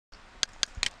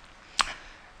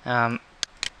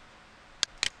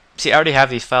See, I already have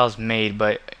these files made,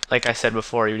 but like I said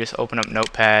before, you just open up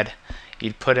Notepad,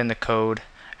 you'd put in the code,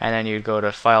 and then you'd go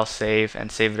to File Save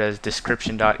and save it as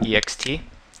description.ext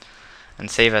and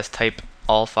save as type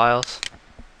all files.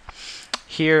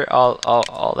 Here,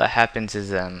 all that happens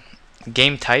is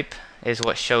game type is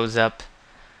what shows up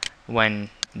when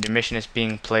the mission is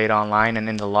being played online, and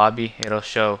in the lobby it'll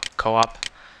show co-op.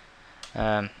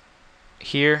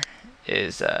 Here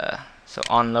is so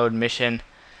onload mission.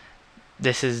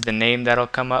 This is the name that'll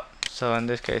come up. So in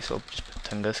this case, we'll just put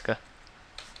Tunguska.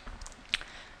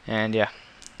 And yeah,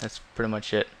 that's pretty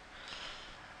much it.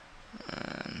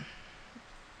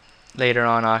 Later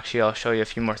on, actually, I'll show you a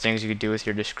few more things you could do with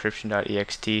your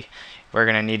description.ext. We're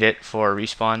going to need it for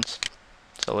respawns,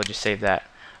 so we'll just save that.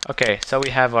 Okay, so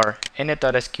we have our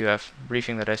INIT.SQF,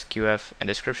 briefing.sqf, and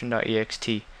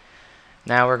description.ext.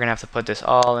 Now we're going to have to put this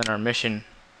all in our mission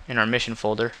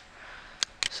folder.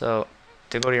 So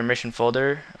to go to your mission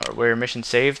folder, or where your mission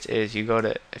saved is, you go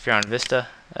to, if you're on Vista,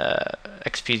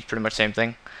 XP is pretty much the same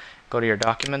thing. Go to your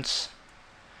documents,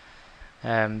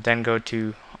 then go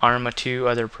to ArmA 2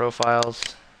 other profiles,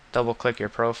 double click your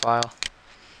profile,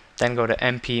 then go to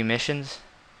MP missions,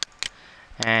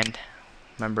 and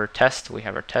remember test, we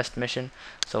have our test mission,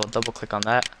 so we'll double click on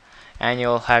that, and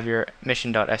you'll have your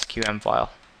mission.sqm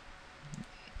file.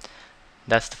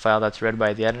 That's the file that's read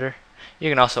by the editor. You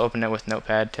can also open it with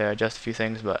Notepad to adjust a few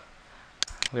things, but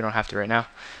we don't have to right now.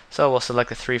 So we'll select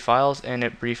the three files,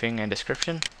 init, briefing, and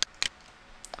description.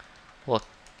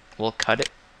 We'll cut it,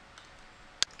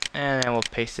 and then we'll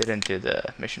paste it into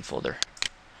the mission folder.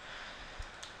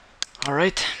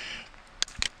 Alright,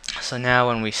 so now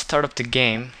when we start up the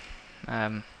game,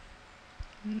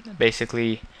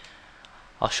 basically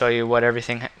I'll show you what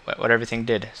everything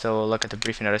did. So we'll look at the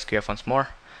briefing.sqf once more.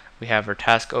 We have our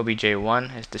task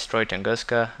obj1 is destroy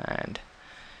Tunguska, and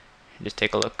just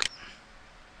take a look.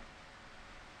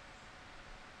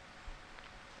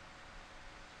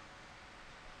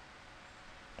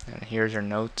 And here's our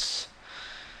notes.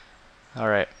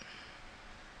 Alright.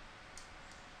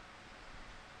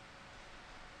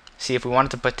 See, if we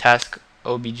wanted to put task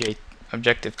obj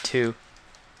objective 2,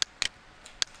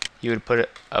 you would put it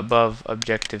above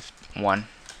objective 1,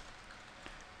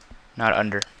 not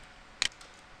under.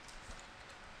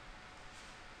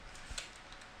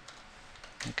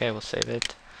 Okay, we'll save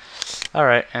it.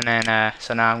 Alright, and then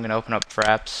so now I'm going to open up for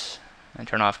apps and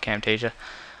turn off Camtasia,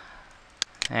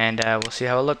 and we'll see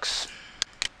how it looks.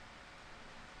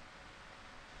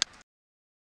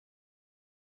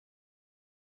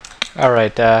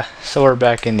 Alright, so we're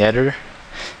back in the editor,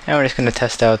 and we're just going to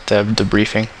test out the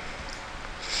briefing.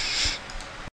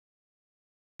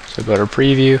 So go to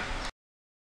preview.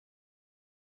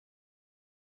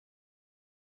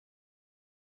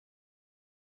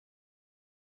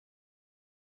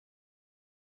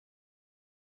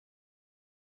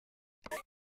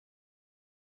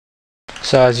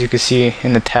 So as you can see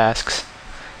in the tasks,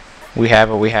 we have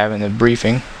what we have in the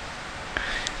briefing.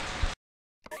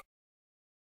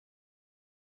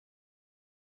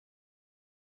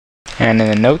 And in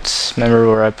the notes, remember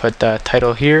where I put the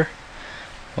title here?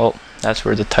 Well, that's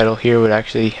where the title here would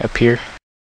actually appear.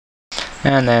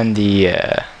 And then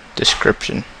the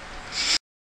description.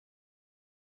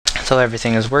 So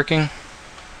everything is working.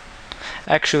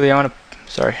 Actually, I'm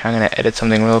gonna edit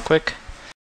something real quick.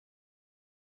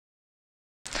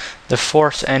 The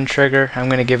force end trigger, I'm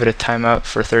gonna give it a timeout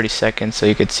for 30 seconds so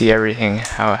you could see everything,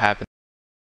 how it happened.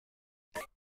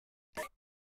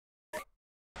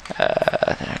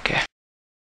 Okay.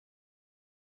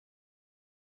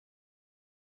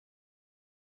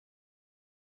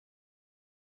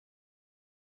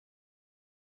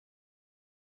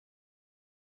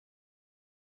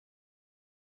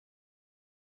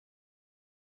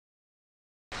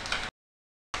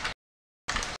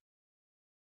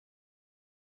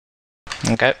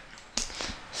 Okay,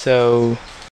 so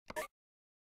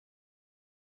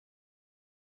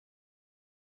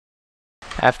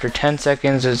after 10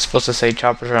 seconds it's supposed to say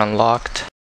choppers are unlocked.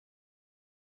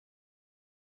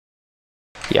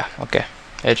 Yeah, okay,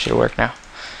 it should work now.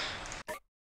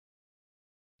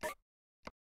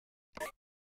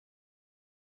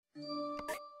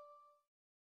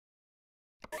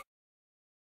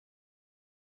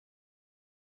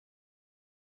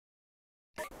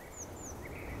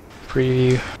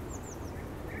 Preview.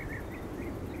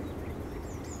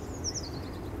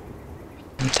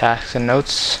 And tasks and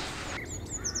notes.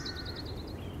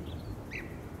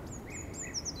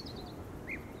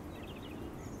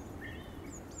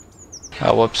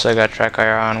 Oh, whoops, I got track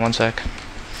IR on, one sec.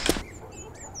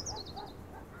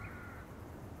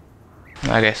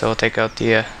 Okay, so we'll take out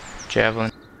the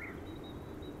javelin.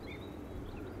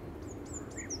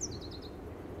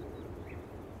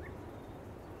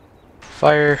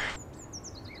 fire.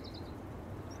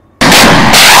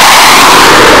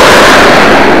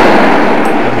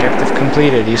 Objective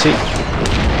completed, you see?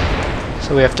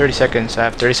 So we have 30 seconds. I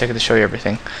have 30 seconds to show you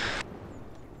everything.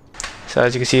 So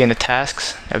as you can see in the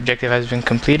tasks, the objective has been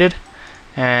completed,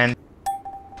 and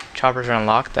choppers are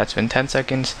unlocked. That's been 10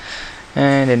 seconds,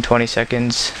 and in 20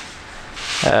 seconds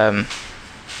the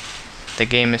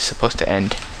game is supposed to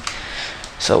end.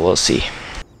 So we'll see.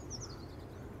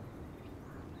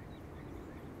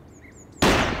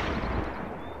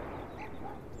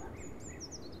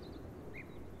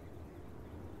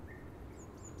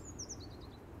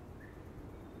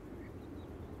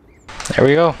 There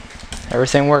we go.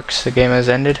 Everything works. The game has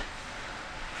ended.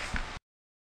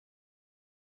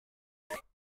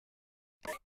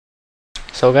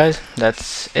 So guys,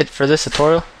 that's it for this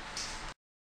tutorial.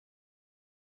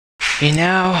 You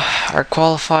now are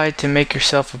qualified to make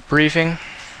yourself a briefing.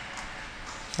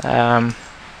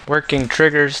 Working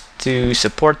triggers to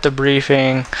support the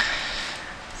briefing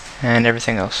and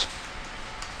everything else.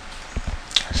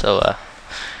 So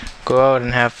go out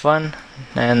and have fun.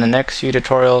 And the next few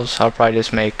tutorials, I'll probably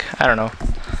just make, I don't know,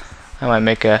 I might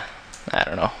make a, I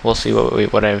don't know, we'll see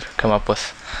what I've come up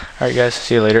with. Alright guys,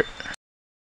 see you later.